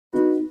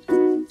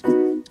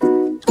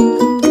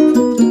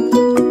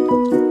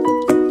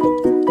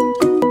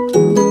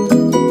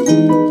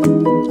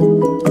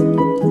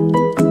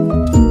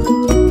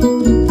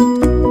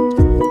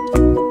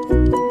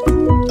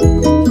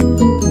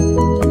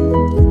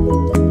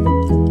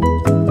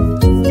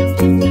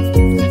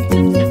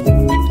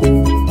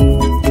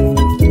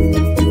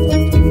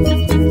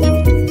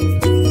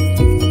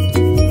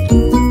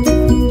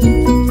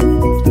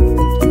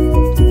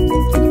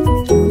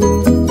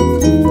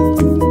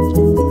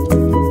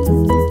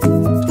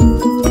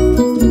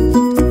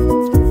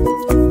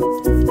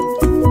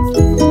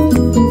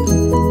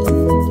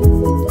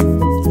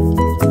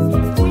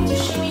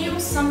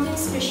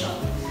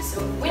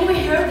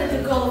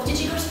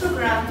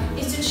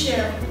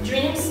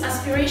dreams,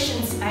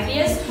 aspirations,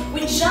 ideas,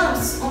 we jump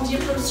on the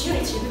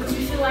opportunity because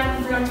we feel like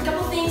we've learned a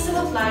couple things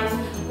about life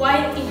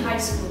while in high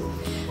school.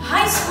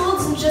 High school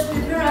doesn't just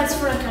prepare us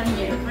for a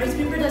career, but it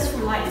prepares us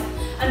for life.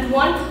 And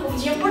one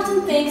of the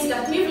important things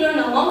that we've learned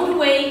along the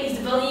way is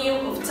the value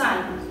of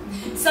time.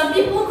 Some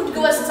people could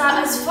go as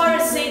far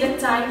as say that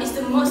time is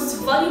the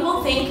most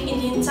valuable thing in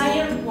the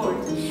entire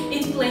world.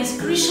 It plays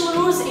crucial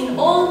roles in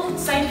all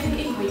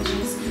scientific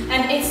equations,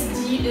 and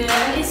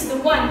it's the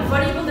one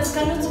variable that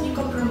cannot be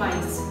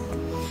compromised.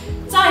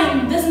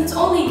 Time doesn't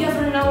only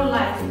govern our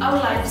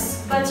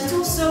lives, but it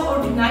also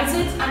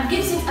organizes it and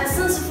gives it a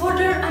sense of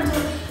order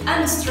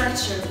and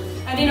structure.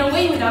 And in a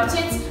way, without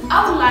it,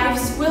 our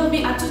lives will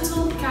be a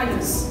total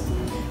chaos.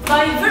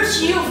 By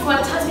virtue of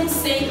what has been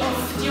said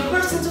of the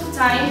importance of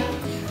time,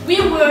 we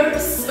were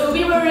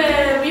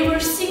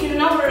seeking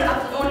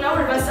on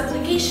our vast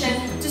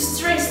application to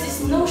stress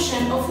this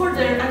notion of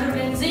order and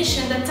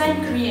organization that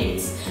time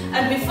creates,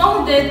 and we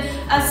found it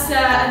as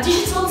a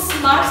digital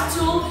smart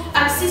tool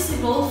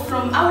accessible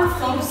from our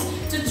phones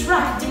to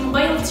track the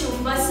mobility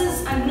of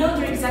buses and know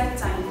their exact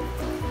time.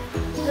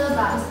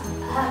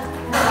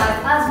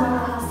 As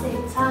Mama has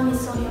said, time is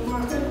so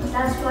important,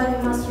 that's why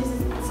we must use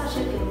it in such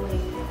a good way.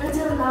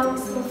 Until now, we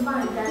still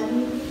find that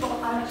many people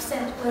are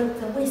upset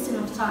with the wasting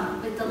of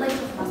time, with the late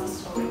of bus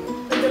story,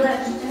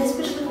 and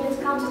especially when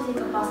it comes to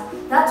take a bus.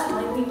 That's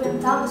why we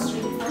went down the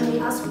street and we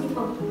asked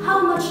people,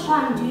 how much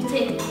time do you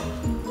take?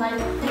 Like,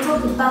 until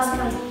the bus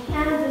comes,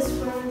 and this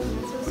were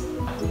answers.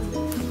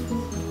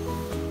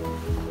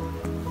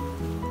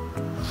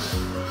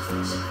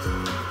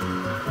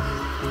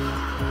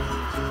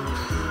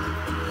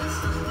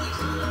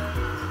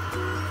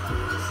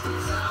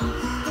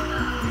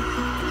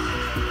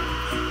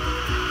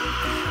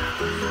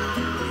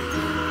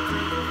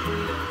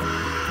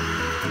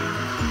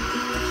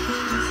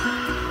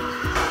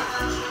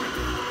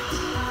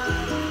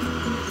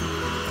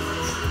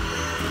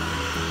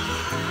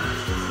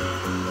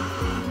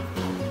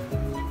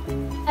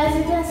 As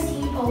you can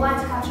see, a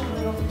wide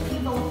category of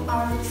people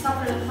are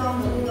suffering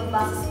from the little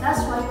buses.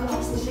 That's why we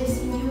are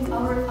suggesting you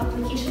our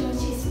application,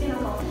 which is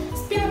SPEENAKLE.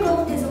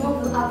 SPEENAKLE is a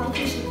mobile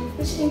application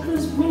which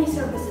includes many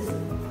services,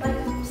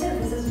 many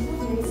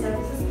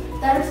services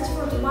directed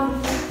for the one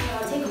who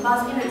take a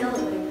bus in a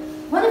daily way.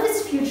 One of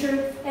its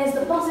future is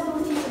the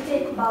possibility to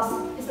take a bus,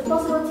 is the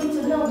possibility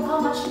to know how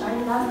much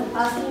time does the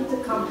bus need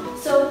to come.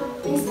 So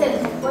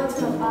instead of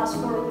waiting a bus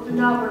for an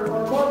hour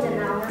or more than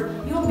an hour,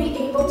 you'll be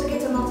able to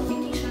get a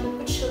notification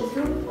which shows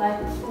you like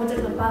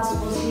whether the bus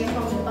was here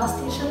from the bus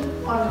station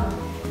or not.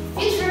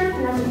 Feature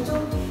number 2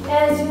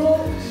 is you will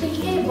be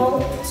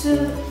able to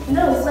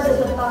know whether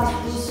the bus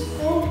was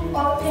full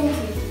or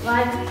empty,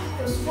 like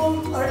it was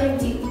full or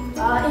empty.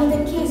 In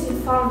the case you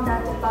found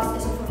that the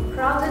bus is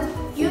overcrowded,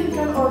 you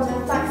can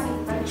order a taxi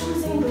by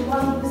choosing the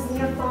one who is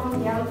near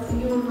from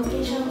your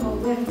location or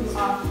where you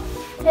are.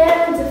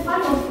 And the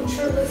final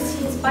feature, let's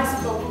see, is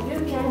bicycle. You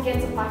can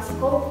get a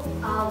bicycle,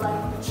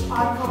 which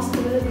are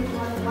considered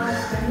one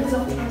of the means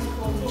of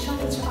transportation,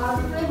 which are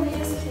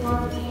friendliest for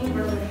the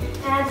Berlin.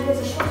 And here's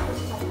a short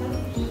prototype.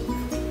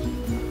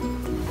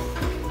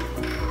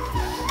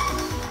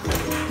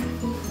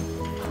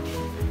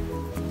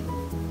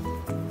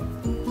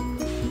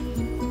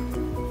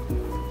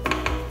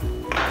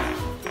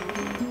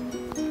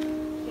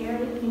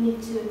 You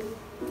need to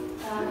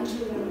enter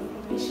your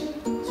information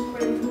to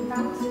create an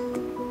account.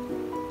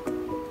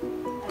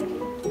 Like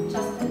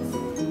just as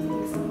an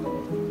example.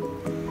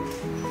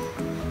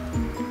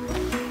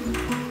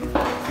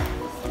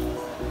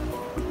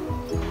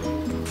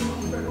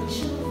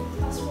 Information,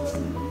 password,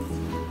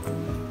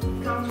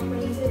 account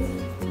created.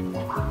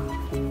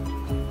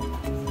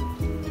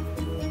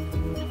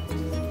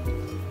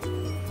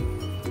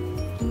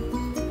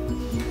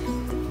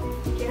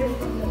 Here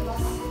from the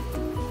bus.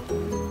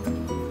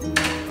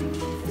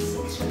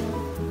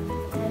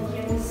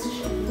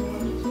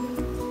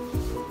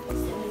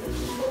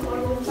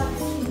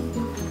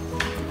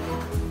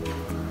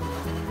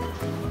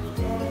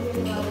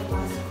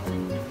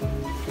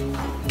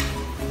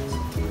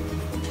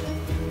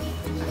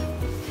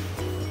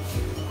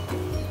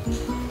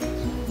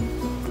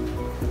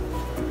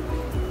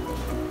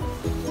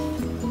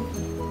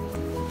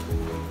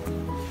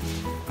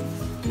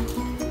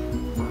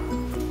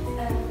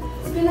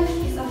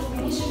 SPEENAKLE is a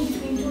combination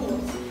between two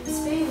words.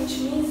 Speen, which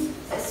means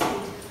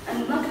speed, and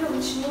nakle,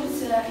 which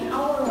means in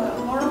our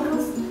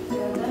Moroccans,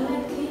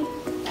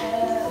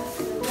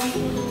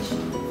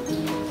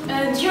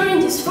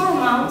 During these 4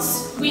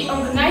 months, we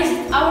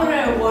organized our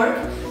work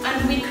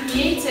and we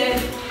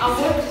created a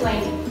work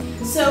plan.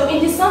 So in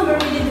December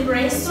we did the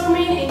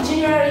brainstorming, in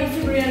January and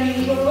February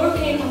we were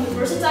working on the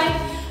prototype,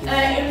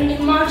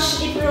 in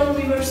March, April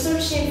we were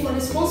searching for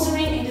the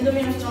sponsoring in the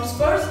domain of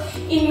transport,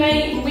 in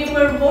May we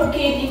were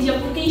working in the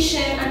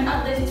application and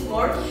updated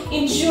work,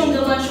 in June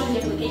the launch of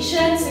the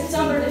application,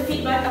 September the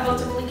feedback about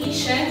the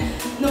application,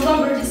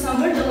 November,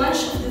 December the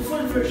launch of the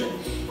full version.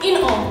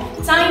 In all,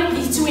 time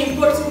is too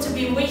important to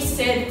be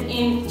wasted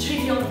in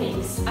trivial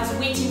things as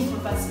waiting for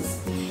buses.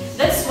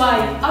 That's why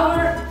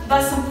our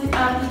bus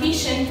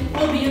application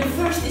will be your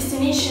first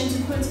destination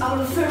to put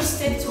our first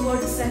step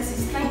towards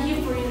success. Thank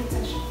you for your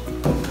attention.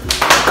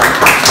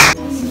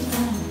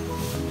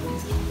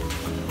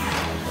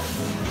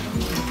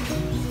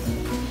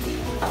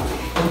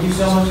 Thank you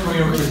so much for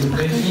your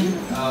presentation.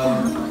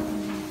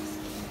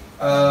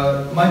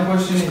 My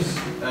question is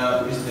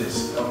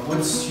this.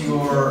 What's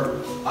your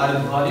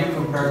added value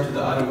compared to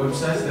the other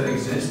websites that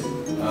exist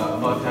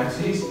about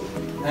taxis?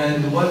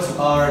 And what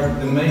are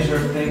the major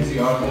things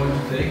you are going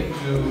to take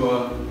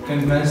to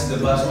convince the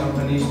bus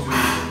companies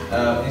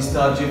to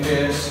install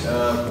GPS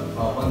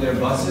on their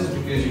buses?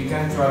 Because you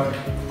can't track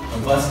a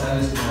bus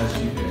unless it has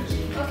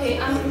GPS. Okay,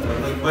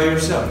 like by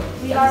yourself.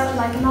 We are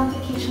like an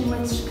application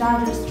which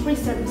gathers free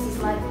services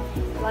like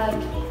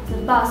the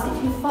bus.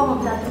 If you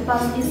found that the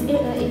bus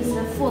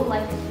is full,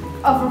 like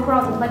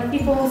overcrowded, like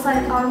people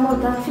inside are more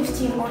than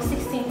 15 or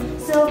 16.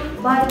 So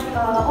by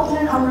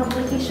opening our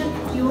application,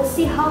 you will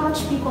see how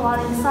much people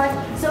are inside.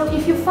 So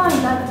if you find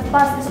that the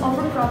bus is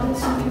overcrowded,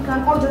 so you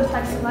can order a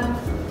taxi. Like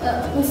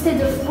instead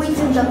of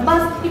waiting the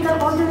bus, you can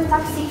order a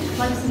taxi.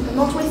 Like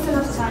not waste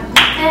enough time.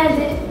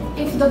 And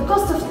if the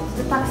cost of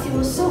the taxi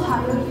was so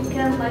high, you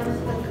can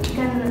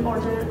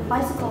order a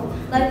bicycle.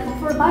 Like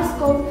for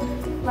bicycle,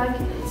 like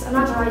it's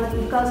another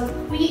idea because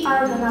we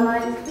are gonna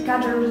like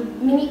gather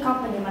mini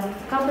company, like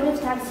the company of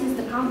taxis,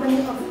 the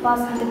company of bus,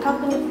 and the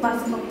company of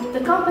bicycle.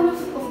 The company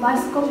of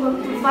bicycle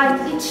will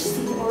provide each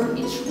city or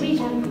each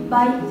region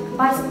by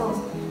bicycles,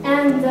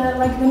 and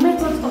like the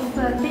method of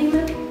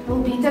payment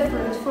will be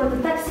different for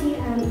the taxi,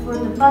 and for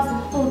the bus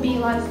will be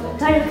like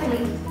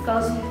directly,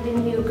 because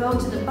when you go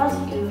to the bus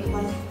you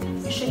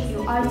check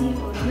your ID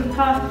or your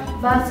card,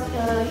 but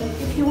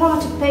if you want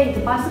to pay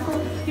the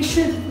bicycle, you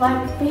should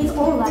like pay it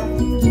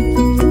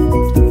online.